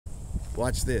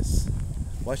Watch this.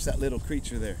 Watch that little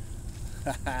creature there.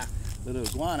 Little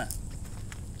iguana.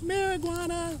 Come here,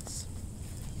 iguanas.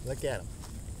 Look at them.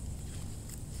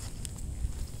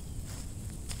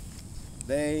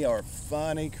 They are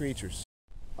funny creatures.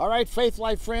 All right, Faith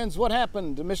Life friends, what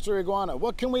happened to Mr. Iguana?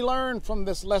 What can we learn from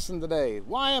this lesson today?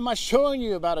 Why am I showing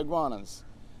you about iguanas?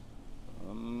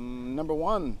 Number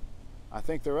one, I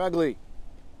think they're ugly.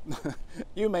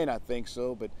 You may not think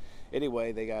so, but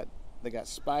anyway, they got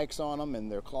spikes on them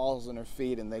and their claws and their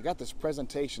feet, and they got this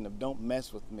presentation of don't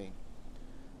mess with me.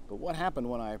 But what happened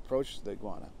when I approached the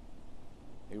iguana?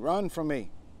 He ran from me.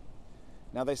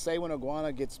 Now they say when an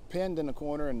iguana gets pinned in a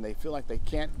corner and they feel like they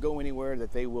can't go anywhere,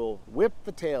 that they will whip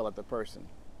the tail at the person.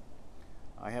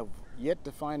 I have yet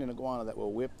to find an iguana that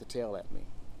will whip the tail at me.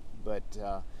 But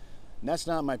that's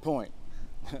not my point.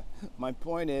 My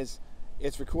point is,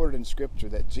 it's recorded in Scripture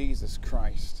that Jesus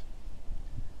Christ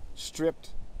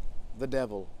stripped the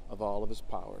devil of all of his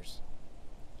powers.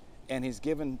 And he's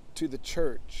given to the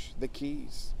church the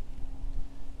keys.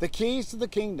 The keys to the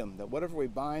kingdom, that whatever we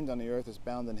bind on the earth is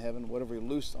bound in heaven, whatever we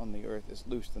loose on the earth is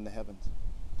loosed in the heavens.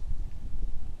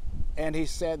 And he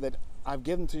said that I've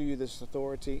given to you this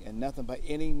authority, and nothing by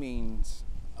any means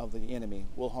of the enemy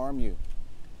will harm you.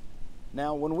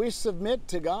 Now, when we submit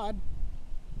to God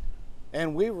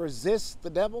and we resist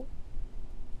the devil,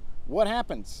 what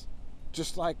happens?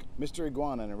 Just like Mr.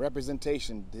 Iguana in a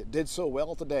representation did so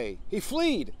well today, he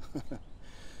fled.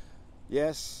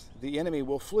 Yes, the enemy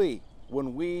will flee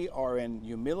when we are in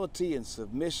humility and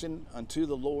submission unto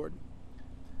the Lord,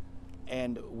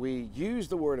 and we use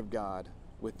the Word of God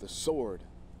with the sword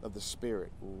of the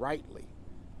Spirit rightly,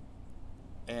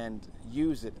 and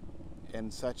use it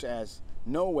in such as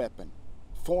no weapon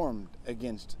formed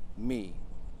against me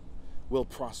will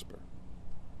prosper.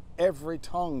 Every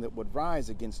tongue that would rise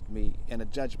against me in a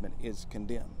judgment is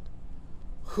condemned.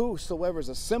 Whosoever is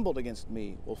assembled against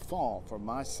me will fall for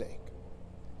my sake.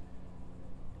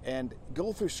 And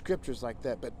go through scriptures like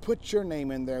that, but put your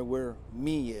name in there where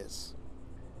me is.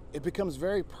 It becomes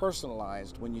very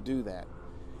personalized when you do that,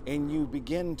 and you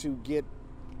begin to get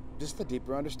just the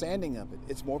deeper understanding of it.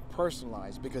 It's more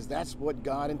personalized because that's what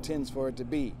God intends for it to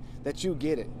be, that you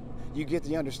get it. You get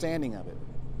the understanding of it.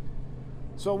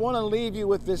 So I want to leave you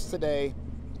with this today,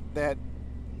 that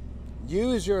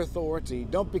use your authority.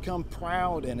 Don't become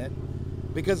proud in it,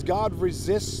 because God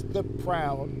resists the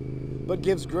proud but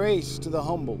gives grace to the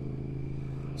humble.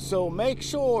 So make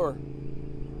sure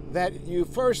that you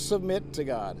first submit to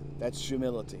God. That's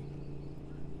humility.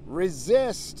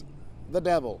 Resist the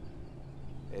devil,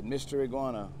 and Mr.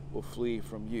 Iguana will flee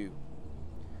from you.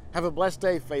 Have a blessed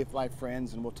day, Faith Life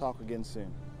friends, and we'll talk again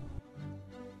soon.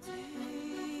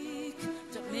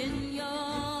 Take dominion,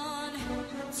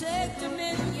 take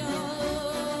dominion.